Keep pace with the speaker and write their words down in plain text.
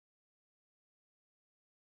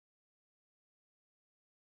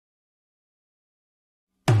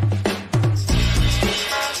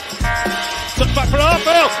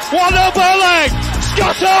1-0 Burnley!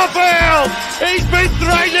 Scott Arfield! He's been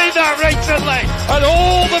threatening that recently, and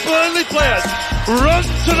all the Burnley players run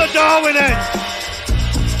to the Darwin end.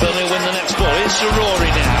 Burnley win the next ball. It's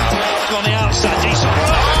Rory now. On the outside, decent.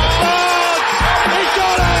 Barnes! He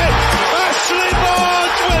got it! Ashley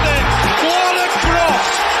Barnes with it! What a cross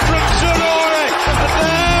from Rory! And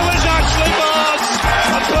there was Ashley Barnes!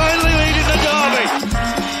 And Burnley leading the derby.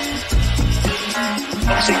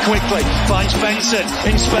 Knocks it quickly, finds Benson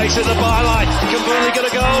in space at the byline. Can Burnley get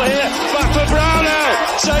a goal here? Back for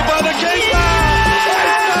Brownell, saved by the keeper.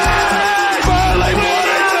 Burnley won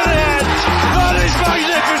it to the end. That is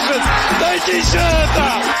magnificent. They deserve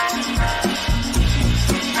that.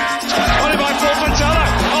 On it by Paul Fontella,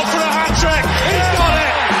 off for a hat trick. He's got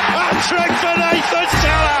it. Hat-trick for Nathan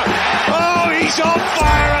Teller. Oh, he's on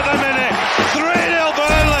fire at the minute. 3-0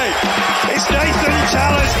 Burnley. It's Nathan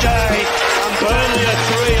Teller's day. Burnley are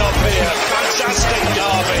 3 up here. Fantastic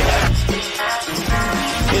derby.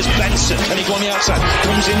 Here's Benson. Can he go on the outside?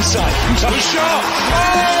 Comes inside. Have a shot.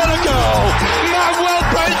 Oh, the goal. Manuel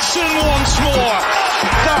Benson once more.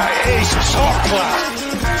 That is top class.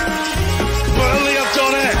 Burnley have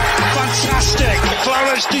done it. Fantastic.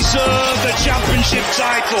 Clarence deserve the championship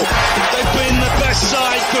title. They've been the best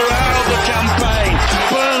side throughout the campaign.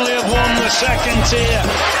 Burnley have won the second tier.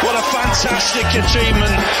 What a fantastic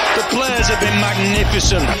achievement. The players have been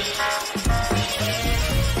magnificent.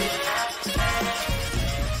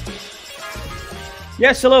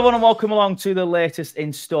 Yes, hello everyone and welcome along to the latest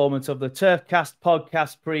instalment of the Turfcast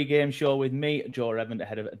podcast pre-game show with me, Joe Redmond,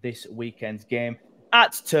 ahead of this weekend's game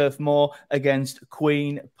at Turf Moor against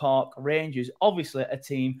Queen Park Rangers. Obviously a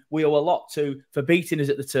team we owe a lot to for beating us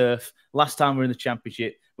at the Turf last time we were in the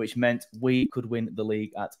Championship, which meant we could win the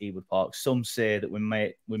league at Ewood Park. Some say that we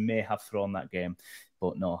may have thrown that game,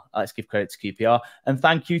 but no, let's give credit to QPR and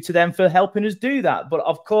thank you to them for helping us do that. But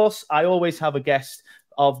of course, I always have a guest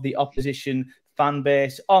of the opposition fan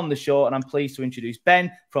base on the show, and I'm pleased to introduce Ben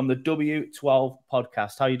from the W12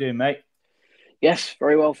 podcast. How you doing, mate? Yes,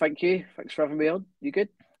 very well, thank you. Thanks for having me on. You good?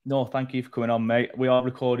 No, thank you for coming on, mate. We are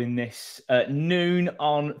recording this at noon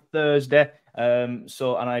on Thursday, and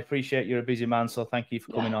I appreciate you're a busy man, so thank you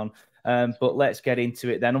for coming on. But let's get into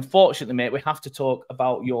it then. Unfortunately, mate, we have to talk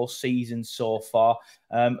about your season so far.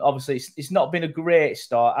 Obviously, it's not been a great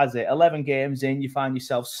start, has it? 11 games in, you find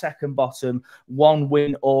yourself second bottom, 1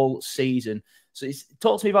 win all season. So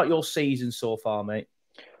talk to me about your season so far, mate.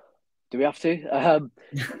 Do we have to?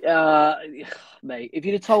 Mate, if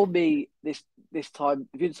you'd have told me this time,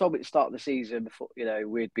 if you'd have told me at the start of the season before,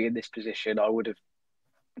 we'd be in this position, I would have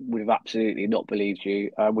absolutely not believed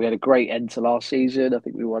you. We had a great end to last season. I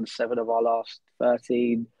think we won 7 of our last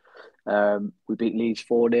 13. We beat Leeds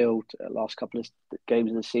 4-0 last couple of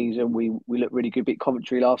games of the season. We looked really good. Beat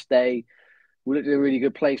Coventry last day. We looked in a really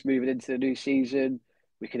good place moving into the new season.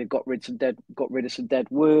 We could have got rid of some dead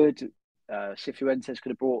wood. Cifuentes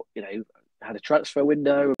could have brought, had a transfer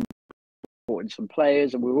window and brought in some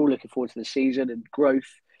players, and we were all looking forward to the season and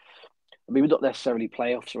growth. I mean, we're not necessarily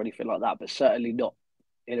playoffs or anything like that, but certainly not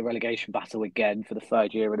in a relegation battle again for the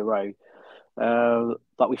 3rd year in a row.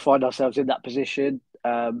 But we find ourselves in that position.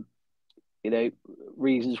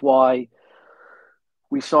 Reasons why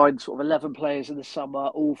we signed sort of 11 players in the summer,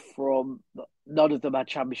 all from, none of them had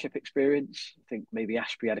championship experience. I think maybe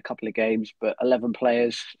Ashby had a couple of games, but 11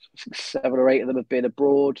 players, 7 or 8 of them have been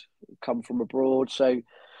abroad, come from abroad. So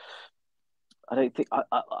I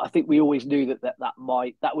think we always knew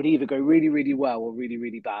that would either go really, really well or really,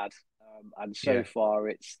 really bad. And so far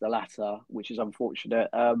it's the latter, which is unfortunate.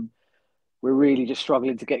 We're really just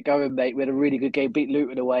struggling to get going, mate. We had a really good game, beat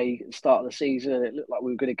Luton away at the start of the season, and it looked like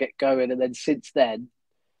we were going to get going. And then since then,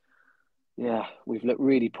 we've looked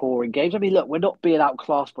really poor in games. I mean, look, we're not being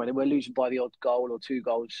outclassed by them. We're losing by the odd goal or 2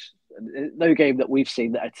 goals. And no game that we've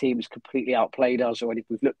seen that a team has completely outplayed us or if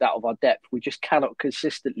we've looked out of our depth. We just cannot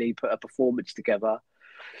consistently put a performance together.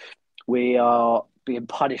 We are being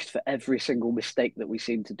punished for every single mistake that we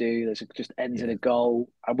seem to do. There's just ends in a goal,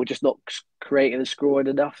 and we're just not creating and scoring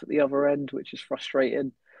enough at the other end, which is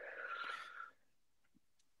frustrating.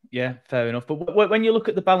 Yeah, fair enough. But when you look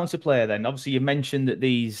at the balance of player, then obviously you mentioned that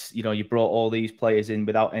these, you brought all these players in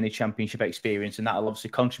without any championship experience, and that'll obviously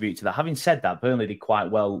contribute to that. Having said that, Burnley did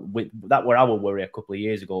quite well. That were our worry a couple of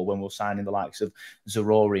years ago when we were signing the likes of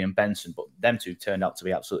Zaroury and Benson, but them two turned out to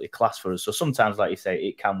be absolutely class for us. So sometimes, like you say,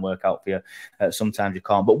 it can work out for you. Sometimes you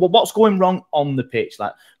can't. But what's going wrong on the pitch?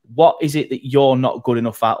 Like, what is it that you're not good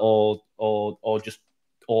enough at, or just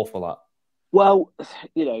awful at? Well,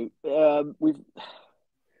 we've.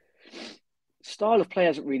 Style of play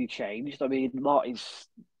hasn't really changed. I mean, Marty's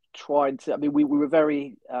trying to. I mean, we were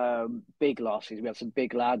very big last season. We had some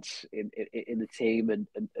big lads in the team, and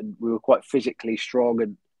we were quite physically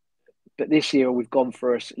strong. But this year we've gone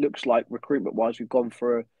for it looks like recruitment wise, we've gone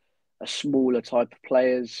for a smaller type of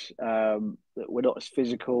players that we're not as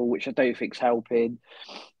physical, which I don't think's helping.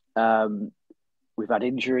 We've had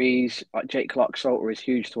injuries. Like Jake Clark-Salter is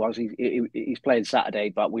huge to us. He's playing Saturday,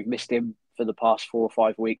 but we've missed him for the past 4 or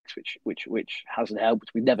 5 weeks, which hasn't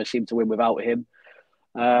helped. We never seem to win without him.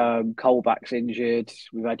 Colback's injured.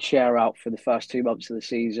 We've had Cher out for the first 2 months of the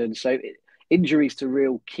season. So injuries to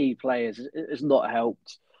real key players has not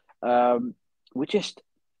helped. We're just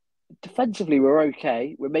defensively we're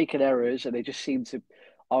okay. We're making errors, and they just seem to.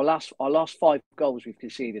 Our last 5 goals we've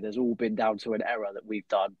conceded has all been down to an error that we've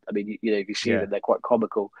done. I mean, you know, if you see them, they're quite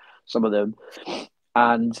comical, some of them,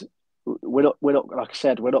 and we're not like I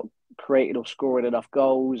said, we're not creating or scoring enough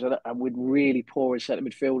goals, and we're really poor in centre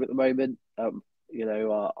midfield at the moment. You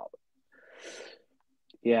know,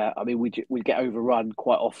 I mean, we get overrun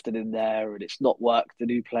quite often in there, and it's not worked. The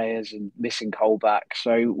new players and missing Colback,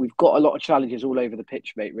 so we've got a lot of challenges all over the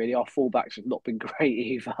pitch, mate. Really, our fullbacks have not been great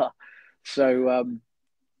either. So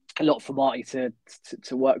a lot for Marty to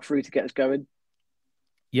work through to get us going.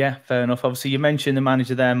 Yeah, fair enough. Obviously, you mentioned the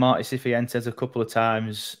manager there, Marty Cifuentes, a couple of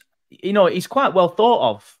times. You know, he's quite well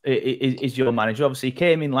thought of, is your manager. Obviously, he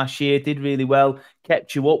came in last year, did really well,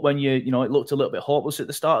 kept you up when it looked a little bit hopeless at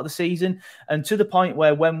the start of the season. And to the point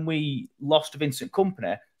where when we lost Vincent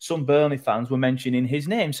Kompany, some Burnley fans were mentioning his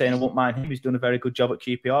name, saying, I won't mind him. He's done a very good job at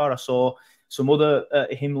QPR. I saw some other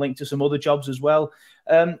him linked to some other jobs as well.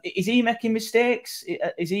 Is he making mistakes?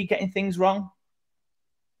 Is he getting things wrong?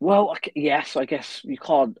 Well, yes, I guess you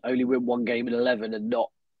can't only win 1 game in 11 and not,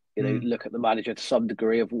 look at the manager to some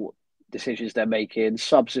degree of what decisions they're making.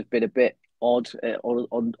 Subs have been a bit odd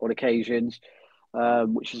on occasions,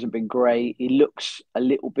 which hasn't been great. He looks a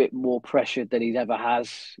little bit more pressured than he ever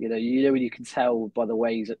has. You know when you can tell by the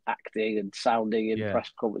way he's acting and sounding in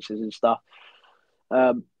press conferences and stuff.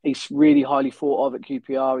 He's really highly thought of at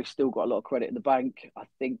QPR. He's still got a lot of credit in the bank. I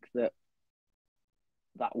think that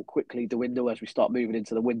will quickly dwindle as we start moving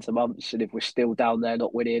into the winter months. And if we're still down there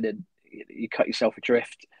not winning and you cut yourself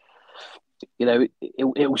adrift, it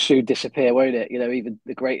will soon disappear, won't it? Even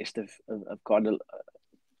the greatest have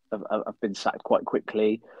been sacked quite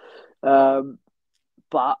quickly.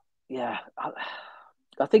 But yeah,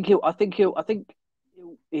 I think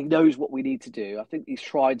he knows what we need to do. I think he's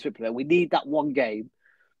trying to implement. We need that 1 game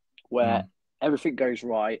where everything goes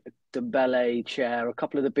right. Dembele, Cher, a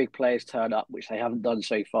couple of the big players turn up, which they haven't done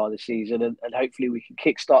so far this season, and hopefully we can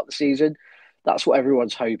kickstart the season. That's what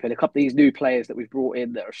everyone's hoping. A couple of these new players that we've brought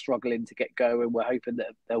in that are struggling to get going, we're hoping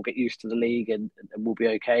that they'll get used to the league and we'll be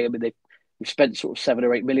okay. I mean, we've spent sort of 7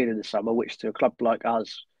 or 8 million in the summer, which to a club like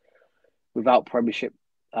us, without Premiership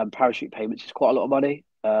parachute payments, is quite a lot of money.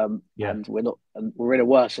 And we're in a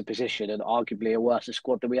worse position and arguably a worse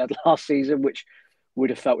squad than we had last season, which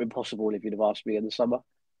would have felt impossible if you'd have asked me in the summer.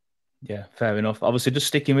 Yeah, fair enough. Obviously, just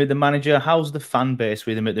sticking with the manager, how's the fan base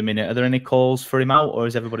with him at the minute? Are there any calls for him out, or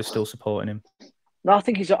is everybody still supporting him? No, I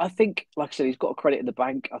think, like I said, he's got a credit in the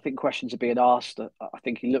bank. I think questions are being asked. I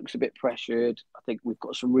think he looks a bit pressured. I think we've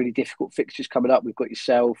got some really difficult fixtures coming up. We've got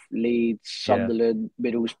yourself, Leeds, Sunderland,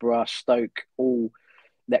 Middlesbrough, Stoke, all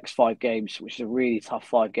next 5 games, which is a really tough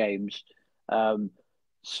 5 games.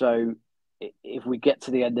 So if we get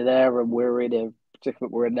to the end of there and we're in a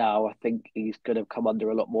predicament we're in now, I think he's going to come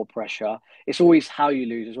under a lot more pressure. It's always how you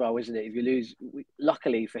lose as well, isn't it? If you lose,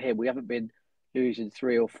 luckily for him, we haven't been losing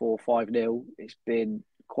 3 or 4, 5-0. It's been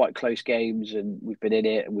quite close games and we've been in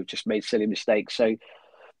it and we've just made silly mistakes. So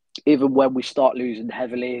even when we start losing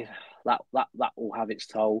heavily, that will have its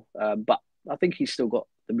toll. But I think he's still got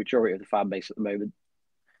the majority of the fan base at the moment.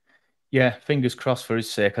 Yeah, fingers crossed for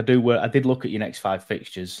his sake. I did look at your next 5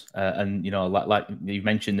 fixtures, and like you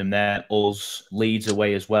mentioned them there. Us, Leeds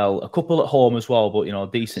away as well, a couple at home as well,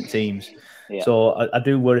 but decent teams. Yeah. So I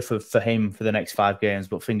do worry for him for the next 5 games,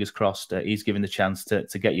 but fingers crossed he's given the chance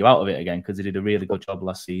to get you out of it again, because he did a really good job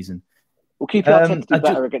last season. Well, QPR tend to do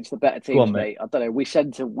better against the better teams, mate. I don't know. We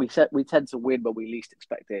tend to win when we least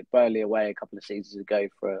expect it. Burnley away a couple of seasons ago,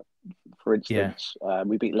 for instance,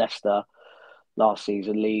 we beat Leicester last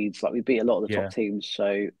season, Leeds. Like, we beat a lot of the top teams,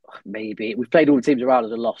 so maybe we've played all the teams around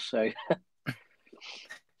us and lost. So,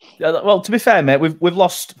 well, to be fair, mate, we've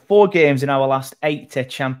lost 4 games in our last 8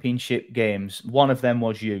 championship games. One of them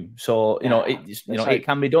was you, so it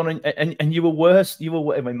can be done. And you were worse. You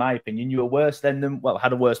were, in my opinion, you were worse then than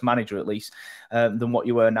had a worse manager at least than what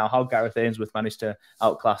you were now. How Gareth Ainsworth managed to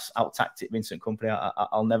out-tactic Vincent Kompany,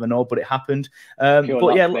 I'll never know, but it happened.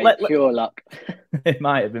 Pure luck. It might have been, mate. It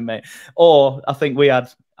might have been, mate. Or I think we had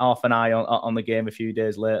half an eye on the game a few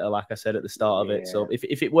days later, like I said at the start of it. So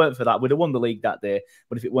if it weren't for that, we'd have won the league that day.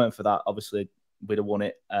 But if it weren't for that, obviously we'd have won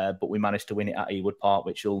it. But we managed to win it at Ewood Park,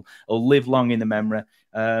 which will live long in the memory.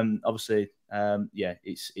 Obviously,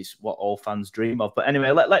 it's what all fans dream of. But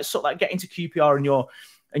anyway, let's sort of get into QPR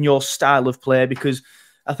and your style of play, because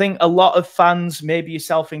I think a lot of fans, maybe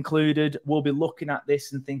yourself included, will be looking at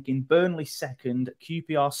this and thinking Burnley second,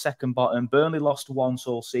 QPR second bottom. Burnley lost once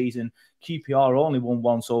all season. QPR only won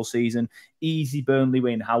once all season. Easy Burnley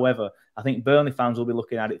win. However, I think Burnley fans will be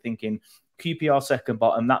looking at it thinking QPR second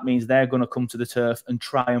bottom. That means they're going to come to the turf and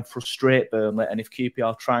try and frustrate Burnley. And if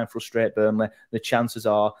QPR try and frustrate Burnley, the chances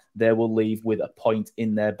are they will leave with a point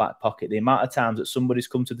in their back pocket. The amount of times that somebody's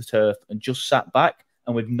come to the turf and just sat back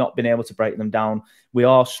and we've not been able to break them down. We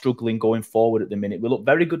are struggling going forward at the minute. We look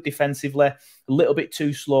very good defensively, a little bit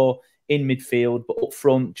too slow in midfield, but up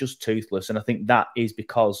front, just toothless. And I think that is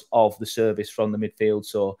because of the service from the midfield.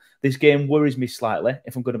 So this game worries me slightly,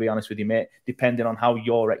 if I'm going to be honest with you, mate, depending on how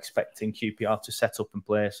you're expecting QPR to set up and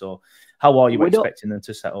play. So how are you expecting them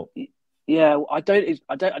to set up? Yeah, I don't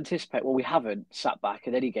anticipate. Well, we haven't sat back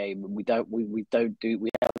in any game, and we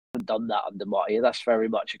haven't done that under Marty. That's very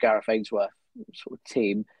much a Gareth Ainsworth sort of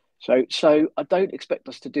team. So I don't expect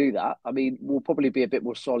us to do that. I mean, we'll probably be a bit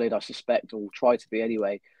more solid, I suspect, or we'll try to be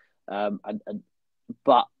anyway.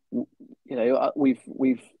 But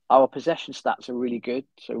we've our possession stats are really good.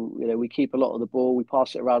 So we keep a lot of the ball, we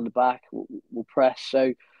pass it around the back, we'll press.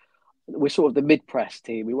 So we're sort of the mid-press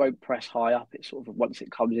team. We won't press high up. It's sort of once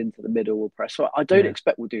it comes into the middle, we'll press. So I don't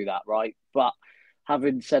expect we'll do that, right? But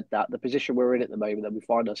having said that, the position we're in at the moment that we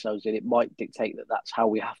find ourselves in, it might dictate that that's how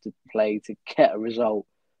we have to play to get a result.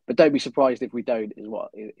 But don't be surprised if we don't.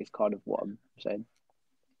 Is kind of what I'm saying.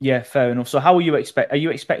 Yeah, fair enough. So how are you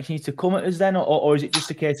expecting to come at us then, or is it just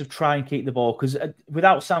a case of try and keep the ball? Because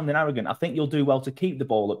without sounding arrogant, I think you'll do well to keep the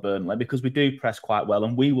ball at Burnley, because we do press quite well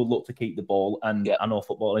and we will look to keep the ball. And I know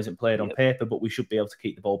football isn't played on paper, but we should be able to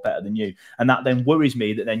keep the ball better than you. And that then worries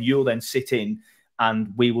me that then you'll then sit in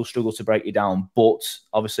and we will struggle to break you down. But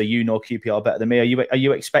obviously, QPR better than me. Are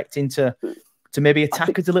you expecting to maybe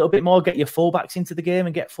attack us a little bit more, get your fullbacks into the game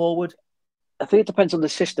and get forward? I think it depends on the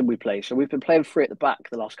system we play. So we've been playing free at the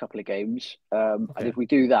back the last couple of games. And if we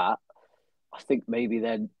do that, I think maybe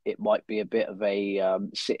then it might be a bit of a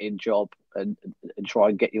sit-in job and try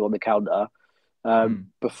and get you on the counter.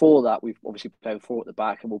 Before that, we've obviously played 4 at the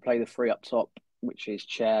back, and we'll play the 3 up top, which is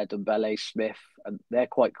Chair, Dembele, Smith, and they're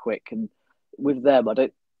quite quick. And with them, I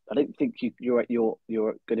don't think you're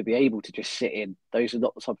going to be able to just sit in. Those are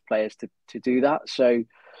not the type of players to do that. So.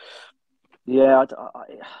 Yeah,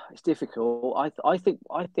 it's difficult. I think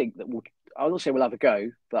that we'll. I won't say we'll have a go,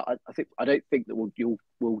 but I don't think that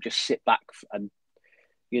we'll just sit back and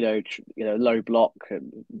low block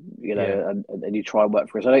and and you try and work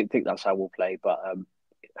for us. I don't think that's how we'll play. But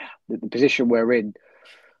the position we're in,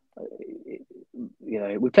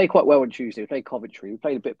 we played quite well on Tuesday. We played Coventry. We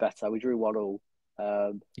played a bit better. We drew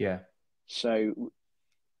 1-1. So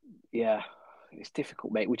yeah. It's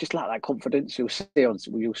difficult, mate. We just lack that confidence. You'll see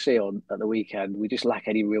on at the weekend. We just lack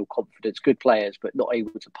any real confidence. Good players, but not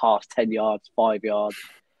able to pass 10 yards, 5 yards.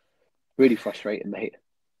 Really frustrating, mate.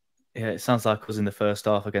 Yeah, it sounds like us in the first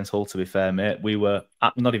half against Hull, to be fair, mate. We were,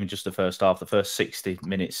 not even just the first half, the first 60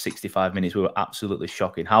 minutes, 65 minutes, we were absolutely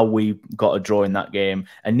shocking. How we got a draw in that game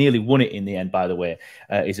and nearly won it in the end, by the way,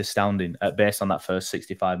 is astounding based on that first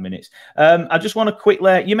 65 minutes. I just want to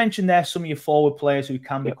quickly, you mentioned there some of your forward players who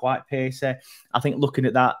can be quite pacey. I think looking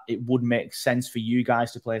at that, it would make sense for you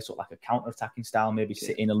guys to play sort of like a counter-attacking style, maybe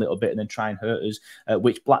sit in a little bit and then try and hurt us,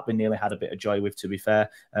 which Blackburn nearly had a bit of joy with, to be fair.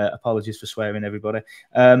 Apologies for swearing, everybody.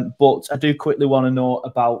 But I do quickly want to know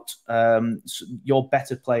about your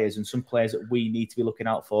better players and some players that we need to be looking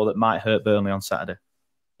out for that might hurt Burnley on Saturday.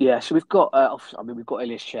 Yeah, so we've got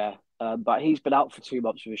Elias Chair, but he's been out for 2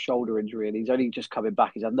 months with a shoulder injury, and he's only just coming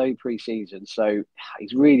back. He's had no pre-season, so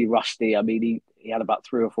he's really rusty. I mean, he had about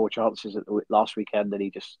 3 or 4 chances at the last weekend, and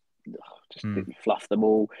he just didn't fluff them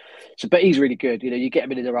all. So, but he's really good. You get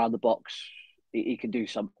him in and around the box, he can do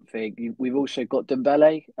something. We've also got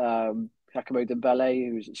Dembele. Giacomo Dembele,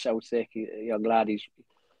 who's at Celtic, a young lad. He's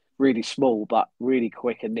really small but really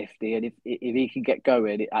quick and nifty, and if he can get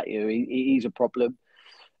going at you, he's a problem.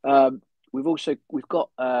 We've got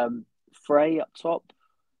Frey up top,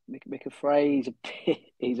 Mika Frey.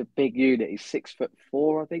 He's a big unit. He's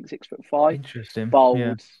 6'4", I think, 6'5". Interesting. Bold.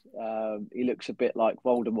 Yeah. He looks a bit like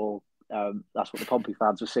Voldemort. That's what the Pompey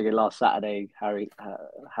fans were singing last Saturday.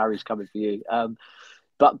 Harry's coming for you.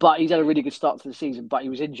 But he's had a really good start to the season. But he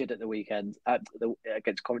was injured at the weekend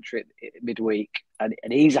against Coventry midweek, and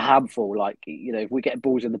he's a handful. Like, if we get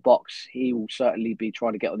balls in the box, he will certainly be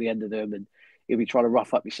trying to get on the end of them, and he'll be trying to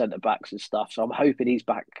rough up his centre backs and stuff. So I'm hoping he's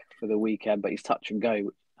back for the weekend, but he's touch and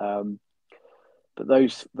go. But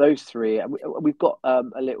those three, and we've got a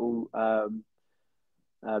little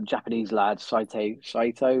Japanese lad, Saito,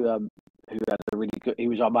 who had a really good. He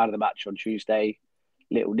was our man of the match on Tuesday.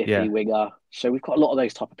 Little nippy winger. So we've got a lot of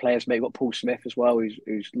those type of players. Maybe we've got Paul Smith as well,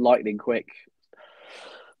 who's lightning quick.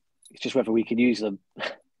 It's just whether we can use them.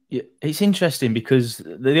 Yeah, it's interesting because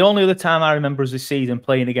the only other time I remember us this season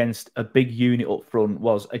playing against a big unit up front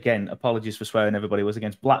was, again, apologies for swearing everybody, was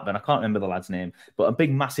against Blackburn. I can't remember the lad's name, but a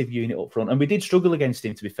big, massive unit up front. And we did struggle against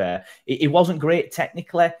him, to be fair. It wasn't great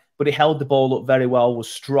technically, but he held the ball up very well,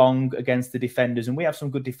 was strong against the defenders. And we have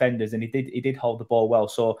some good defenders, and he did hold the ball well.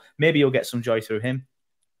 So maybe you'll get some joy through him.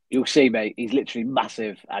 You'll see, mate. He's literally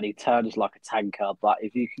massive, and he turns like a tanker. But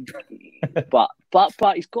if you can, but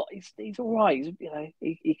he's all right.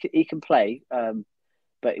 He can play.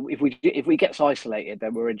 But if we gets isolated,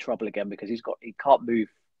 then we're in trouble again because he can't move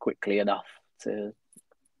quickly enough to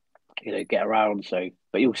get around. So,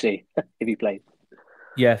 but you'll see if he plays.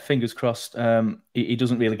 Yeah, fingers crossed. He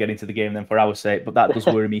doesn't really get into the game then for our sake, but that does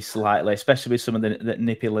worry me slightly, especially with some of the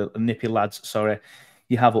nippy lads. Sorry.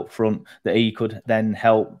 You have up front that he could then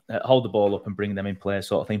help hold the ball up and bring them in play,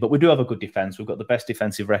 sort of thing. But we do have a good defence. We've got the best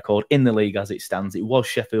defensive record in the league as it stands. It was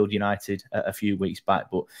Sheffield United a few weeks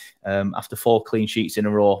back, but after 4 clean sheets in a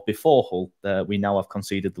row before Hull, we now have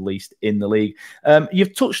conceded the least in the league.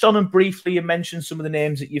 You've touched on and briefly you mentioned some of the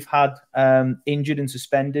names that you've had injured and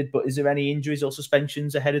suspended, but is there any injuries or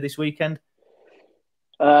suspensions ahead of this weekend?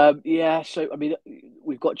 So I mean,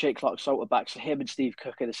 we've got Jake Clark-Salter back, so him and Steve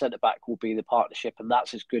Cook in the centre back will be the partnership, and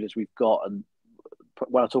that's as good as we've got. And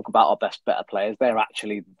when I talk about our better players, they're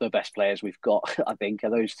actually the best players we've got. I think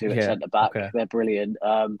are those two at centre back. Okay. They're brilliant.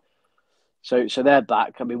 So they're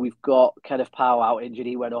back. I mean, we've got Kenneth Powell out injured.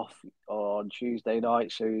 He went off on Tuesday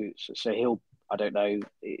night, so he'll. I don't know,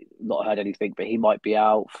 not heard anything, but he might be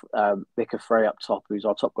out. Mika Frey up top, who's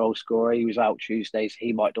our top goal scorer, he was out Tuesday, so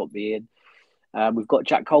he might not be in. We've got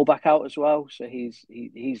Jack Cole back out as well, so we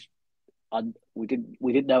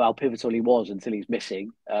didn't know how pivotal he was until he's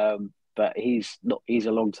missing. But he's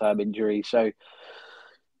a long-term injury, so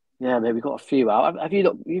yeah, maybe we've got a few out. Have you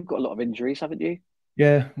not? You've got a lot of injuries, haven't you?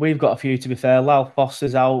 Yeah, we've got a few, to be fair. Lyle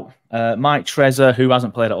Foster's out. Mike Trezor, who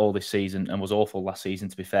hasn't played at all this season and was awful last season,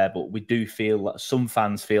 to be fair, but we do feel that some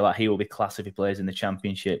fans feel like he will be class if he plays in the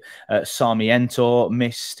Championship. Sarmiento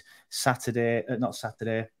missed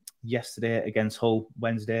yesterday against Hull.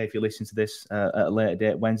 Wednesday, if you listen to this at a later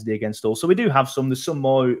date, Wednesday against Hull. So we do have some. There's some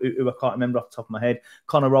more who I can't remember off the top of my head.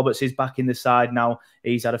 Connor Roberts is back in the side now.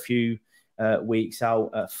 He's had a few weeks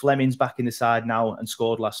out. Fleming's back in the side now and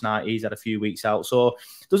scored last night. He's had a few weeks out. So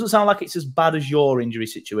it doesn't sound like it's as bad as your injury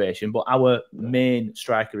situation, but our main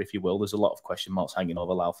striker, if you will, there's a lot of question marks hanging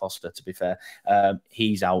over Lyle Foster, to be fair.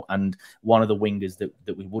 He's out, and one of the wingers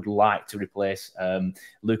that we would like to replace,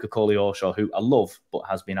 Luca Koleosho, who I love, but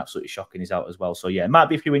has been absolutely shocking, is out as well. So yeah, it might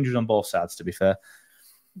be a few injuries on both sides, to be fair.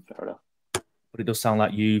 Fair enough. But it does sound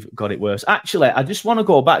like you've got it worse. Actually, I just want to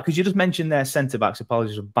go back because you just mentioned their centre-backs.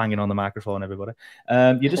 Apologies for banging on the microphone, everybody.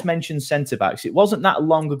 You just mentioned centre-backs. It wasn't that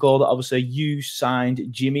long ago that obviously you signed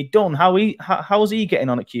Jimmy Dunn. How's he getting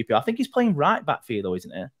on at QPR? I think he's playing right back for you, though,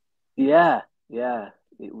 isn't he? Yeah.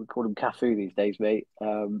 We call him Cafu these days, mate.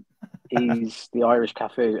 He's the Irish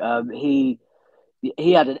Cafu. He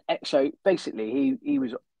had so basically he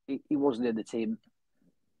wasn't in the team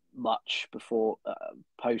much before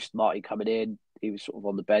post Marty coming in. He was sort of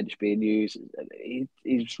on the bench being used. He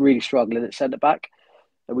was really struggling at centre back,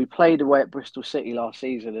 and we played away at Bristol City last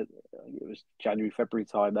season. It was January, February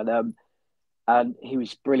time, and he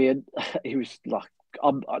was brilliant. He was like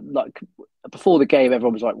before the game,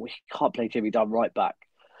 everyone was like, "We can't play Jimmy Dunn right back,"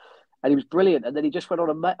 and he was brilliant. And then he just went on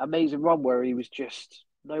an amazing run where he was just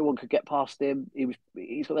no one could get past him.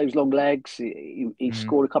 He's got those long legs. He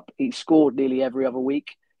scored a couple. He scored nearly every other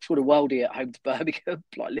week. Scored a worldie at home to Birmingham,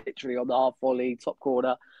 like literally on the half volley, top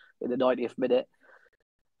corner in the 90th minute.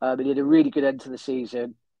 He had a really good end to the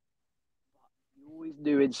season. You always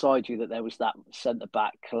knew inside you that there was that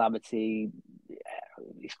centre-back calamity.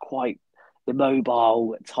 He's quite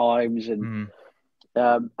immobile at times, and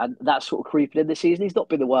that's sort of creeping in this season. He's not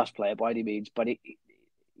been the worst player by any means, but he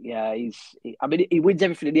wins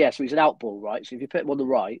everything in the air, so he's an outball, right? So if you put him on the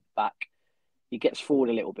right back, he gets forward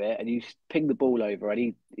a little bit and you ping the ball over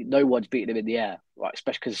and no one's beating him in the air, right?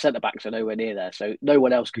 Especially because the centre-backs are nowhere near there. So no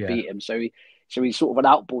one else could beat him. So he's sort of an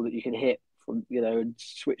outball that you can hit from, and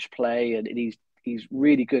switch play. And he's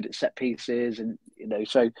really good at set pieces, and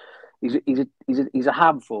so he's a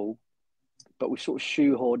handful. But we sort of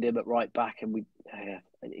shoehorned him at right back, and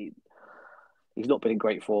he's not been in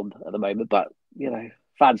great form at the moment. But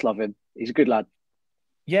fans love him. He's a good lad.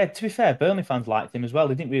 Yeah, to be fair, Burnley fans liked him as well.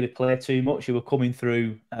 He didn't really play too much. He were coming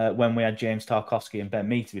through when we had James Tarkowski and Ben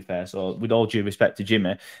Mee, to be fair. So with all due respect to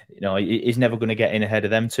Jimmy, he's never going to get in ahead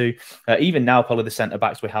of them two. Even now, probably the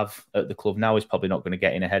centre-backs we have at the club now is probably not going to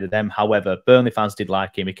get in ahead of them. However, Burnley fans did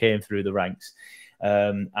like him. He came through the ranks.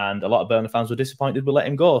 And a lot of Burnley fans were disappointed we let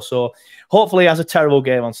him go. So hopefully he has a terrible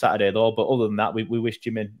game on Saturday, though. But other than that, we wish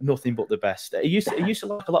Jimmy nothing but the best. He used to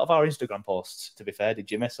like a lot of our Instagram posts, to be fair, did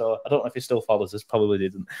Jimmy? So I don't know if he still follows us. Probably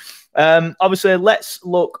didn't. Obviously, let's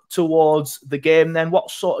look towards the game then.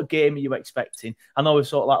 What sort of game are you expecting? I know we've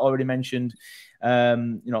sort of like already mentioned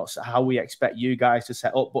how we expect you guys to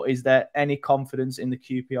set up. But is there any confidence in the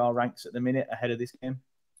QPR ranks at the minute ahead of this game?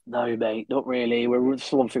 No, mate, not really.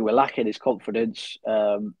 That's one thing we're lacking is confidence.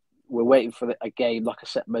 We're waiting for a game, like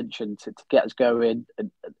I mentioned, to get us going, and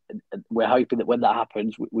we're hoping that when that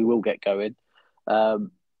happens, we will get going.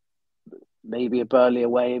 Maybe a Burnley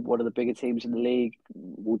away, one of the bigger teams in the league,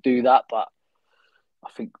 will do that. But I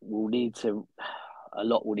think a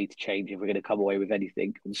lot will need to change if we're going to come away with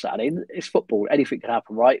anything on Saturday. It's football; anything can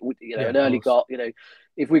happen, right? An early goal.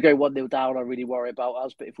 If we go 1-0 down, I really worry about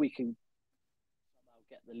us. But if we can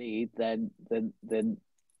get the lead, then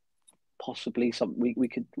possibly we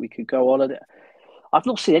could go on. And I've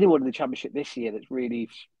not seen anyone in the Championship this year that's really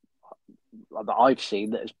that I've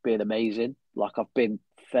seen that has been amazing. Like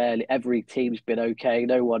every team's been okay.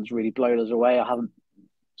 No one's really blown us away. I haven't.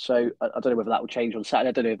 So I don't know whether that will change on Saturday.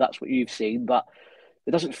 I don't know if that's what you've seen, but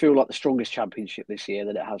it doesn't feel like the strongest Championship this year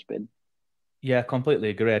that it has been. Yeah, I completely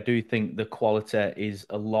agree. I do think the quality is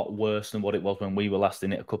a lot worse than what it was when we were last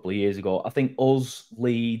in it a couple of years ago. I think us,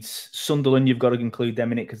 Leeds, Sunderland, you've got to include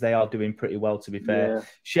them in it because they are doing pretty well, to be fair. Yeah.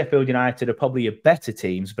 Sheffield United are probably your better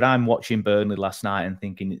teams, but I'm watching Burnley last night and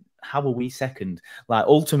thinking, how are we second? Like,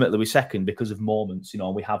 ultimately, we're second because of moments.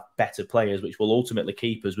 We have better players, which will ultimately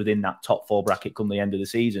keep us within that top 4 bracket come the end of the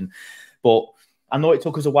season. But I know it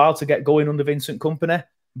took us a while to get going under Vincent Kompany.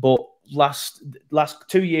 But last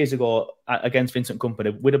 2 years ago against Vincent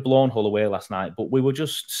Kompany, we'd have blown Hull away last night, but we were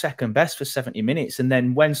just second best for 70 minutes. And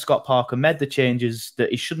then when Scott Parker made the changes that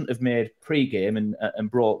he shouldn't have made pre-game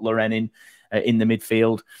and brought Loren in the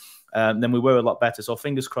midfield, then we were a lot better. So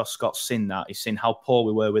fingers crossed Scott's seen that. He's seen how poor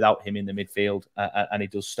we were without him in the midfield, and he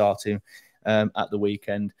does start him at the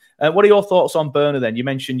weekend. What are your thoughts on Burnley then? You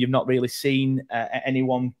mentioned you've not really seen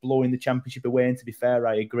anyone blowing the Championship away, and to be fair,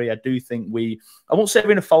 I agree. I do think I won't say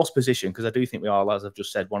we're in a false position because I do think we are, as I've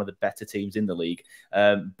just said, one of the better teams in the league.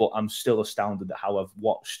 But I'm still astounded at how I've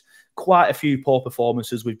watched quite a few poor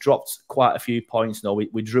performances. We've dropped quite a few points.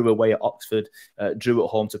 We drew away at Oxford, drew at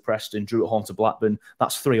home to Preston, drew at home to Blackburn.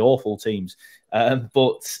 That's 3 awful teams.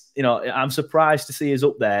 But I'm surprised to see us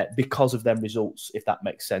up there because of them results, if that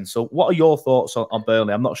makes sense. So what are your thoughts on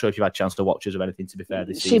Burnley? I'm not sure if you've had a chance to watch us or anything, to be fair,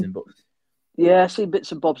 this season. But yeah, I've seen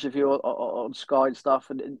bits and bobs of you on Sky and stuff.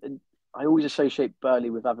 And I always associate Burnley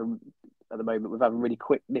with having really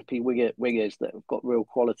quick, nippy wingers that have got real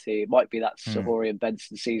quality. It might be that Sahori and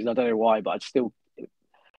Benson season. I don't know why, but they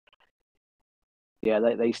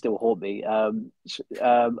still haunt me.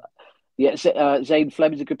 Zane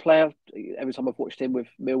Fleming's a good player. Every time I've watched him with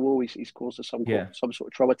Millwall, he's caused us some sort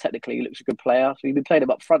of trouble. Technically, he looks a good player. So you've been playing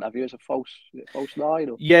him up front, have you, as a false 9?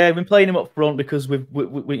 Or? Yeah, we've been playing him up front because we've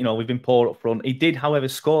been poor up front. He did, however,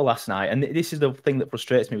 score last night, and this is the thing that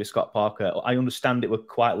frustrates me with Scott Parker. I understand it was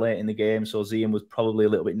quite late in the game, so Zian was probably a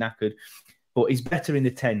little bit knackered. But he's better in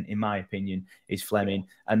the 10, in my opinion, is Fleming.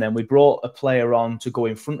 And then we brought a player on to go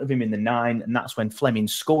in front of him in the 9, and that's when Fleming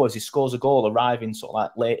scores. He scores a goal, arriving sort of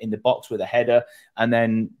like late in the box with a header. And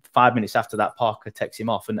then 5 minutes after that, Parker takes him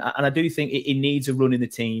off. And I do think he needs a run in the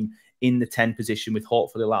team in the 10 position with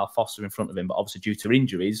hopefully Lyle Foster in front of him. But obviously, due to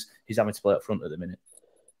injuries, he's having to play up front at the minute.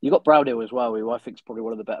 You got Brownhill as well, who I think is probably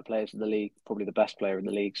one of the better players in the league, probably the best player in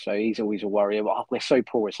the league. So he's always a worry. We're so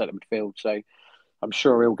poor at centre midfield, so I'm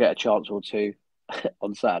sure he'll get a chance or two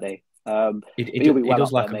on Saturday. He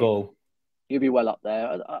does like a goal. He'll be well up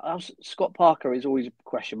there. Scott Parker is always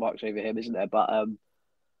question marks over him, isn't there? But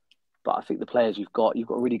I think the players you've got a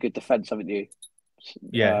really good defence, haven't you?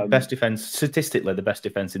 Yeah, best defence, statistically the best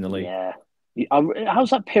defence in the league. Yeah.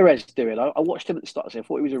 How's that Perez doing? I watched him at the start, so I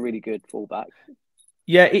thought he was a really good fullback.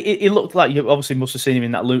 Yeah, it looked like you obviously must have seen him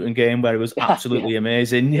in that Luton game where he was absolutely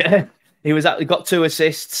amazing. Yeah. He got 2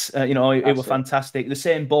 assists. It was fantastic. The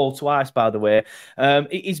same ball twice, by the way.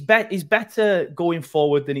 He's better going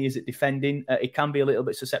forward than he is at defending. He can be a little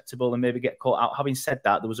bit susceptible and maybe get caught out. Having said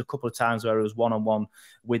that, there was a couple of times where he was one-on-one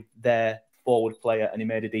with their forward player and he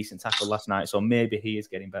made a decent tackle last night. So maybe he is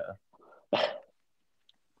getting better.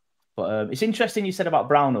 But it's interesting you said about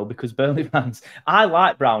Brownhill, because Burnley fans, I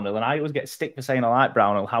like Brownhill and I always get stick for saying I like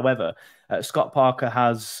Brownhill. However, Scott Parker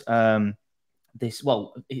has... he's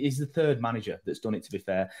the 3rd manager that's done it, to be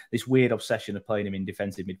fair. This weird obsession of playing him in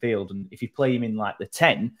defensive midfield. And if you play him in like the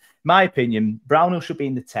 10, my opinion, Brownhill should be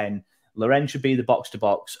in the 10, Loren should be the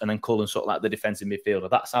box-to-box, and then Cullen sort of like the defensive midfielder.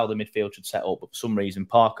 That's how the midfield should set up. But for some reason,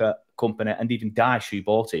 Parker, Company, and even Dyche, who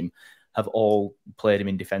bought him, have all played him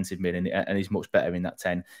in defensive mid, and he's much better in that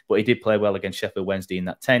 10. But he did play well against Sheffield Wednesday in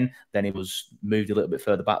that 10. Then he was moved a little bit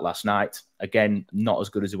further back last night. Again, not as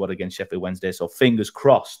good as he was against Sheffield Wednesday. So fingers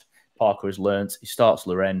crossed Parker has learnt. He starts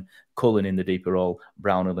Loren, Cullen in the deeper role,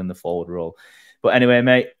 Brownhill in the forward role. But anyway,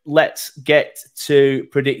 mate, let's get to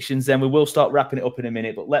predictions then. We will start wrapping it up in a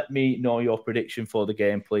minute, but let me know your prediction for the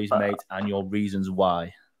game, please, mate, and your reasons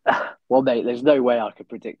why. Well, mate, there's no way I could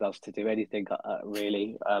predict us to do anything,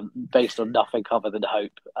 really, based on nothing other than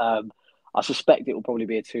hope. I suspect it will probably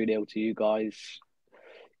be a 2-0 to you guys.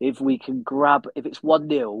 If we can if it's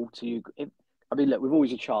 1-0 to you, look, we've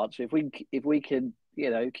always a chance. If we can,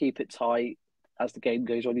 keep it tight as the game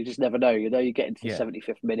goes on, you just never know. You get into the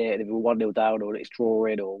 75th minute, and if we're 1-0 down or it's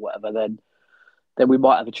drawing or whatever, then we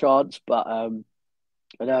might have a chance. But an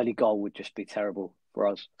early goal would just be terrible for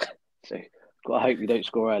us. So I hope we don't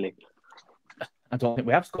score early. I don't think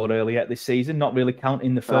we have scored early yet this season, not really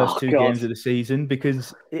counting the first 2 games of the season,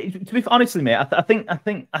 because to be honestly, mate, I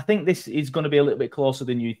think this is going to be a little bit closer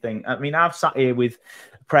than you think. I mean, I've sat here with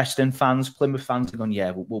Preston fans, Plymouth fans, going,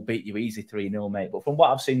 yeah, we'll beat you easy 3-0, mate. But from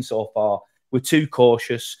what I've seen so far, we're too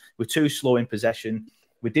cautious, we're too slow in possession.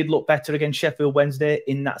 We did look better against Sheffield Wednesday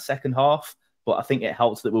in that second half, but I think it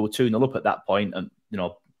helps that we were 2-0 up at that point. And,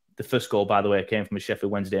 the first goal, by the way, came from a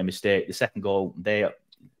Sheffield Wednesday mistake. The second goal,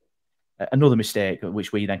 another mistake,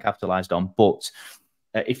 which we then capitalised on. But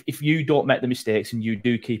if you don't make the mistakes and you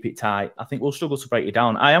do keep it tight, I think we'll struggle to break you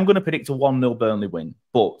down. I am going to predict a 1-0 Burnley win,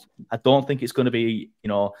 but I don't think it's going to be,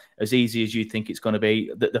 as easy as you think it's going to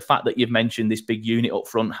be. The fact that you've mentioned this big unit up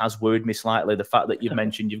front has worried me slightly. The fact that you've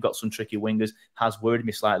mentioned you've got some tricky wingers has worried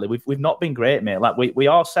me slightly. We've not been great, mate. Like we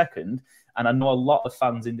are second, and I know a lot of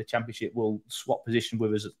fans in the Championship will swap position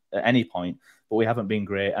with us at any point, but we haven't been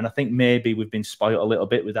great. And I think maybe we've been spoiled a little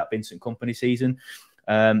bit with that Vincent Kompany season.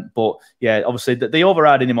 But yeah, obviously the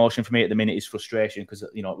overriding emotion for me at the minute is frustration, because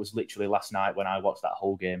it was literally last night when I watched that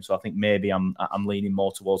whole game. So I think maybe I'm leaning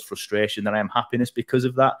more towards frustration than I am happiness because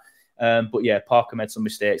of that. But yeah, Parker made some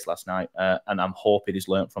mistakes last night, and I'm hoping he's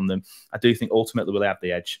learnt from them. I do think ultimately we'll have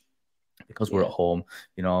the edge because we're at home,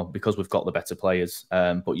 because we've got the better players.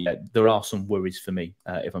 But yeah, there are some worries for me,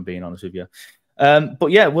 if I'm being honest with you.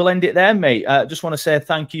 But yeah, we'll end it there, mate. Just want to say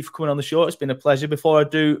thank you for coming on the show. It's been a pleasure. Before I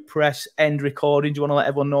do press end recording, do you want to let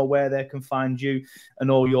everyone know where they can find you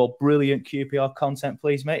and all your brilliant QPR content,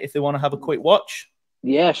 please, mate, if they want to have a quick watch?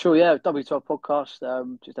 Yeah, sure. Yeah, W12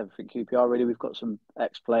 podcast. Just everything QPR, really. We've got some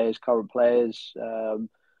ex-players, current players.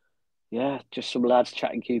 Yeah, just some lads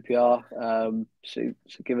chatting QPR. So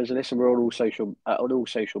give us a listen. We're on all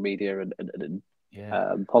social media and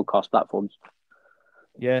podcast platforms.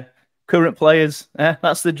 Yeah. Current players,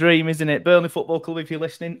 that's the dream, isn't it? Burnley Football Club, if you're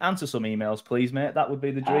listening, answer some emails, please, mate. That would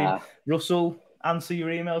be the dream. Russell, answer your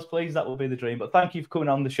emails, please. That would be the dream. But thank you for coming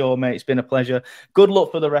on the show, mate. It's been a pleasure. Good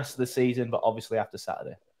luck for the rest of the season, but obviously after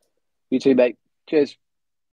Saturday. You too, mate. Cheers.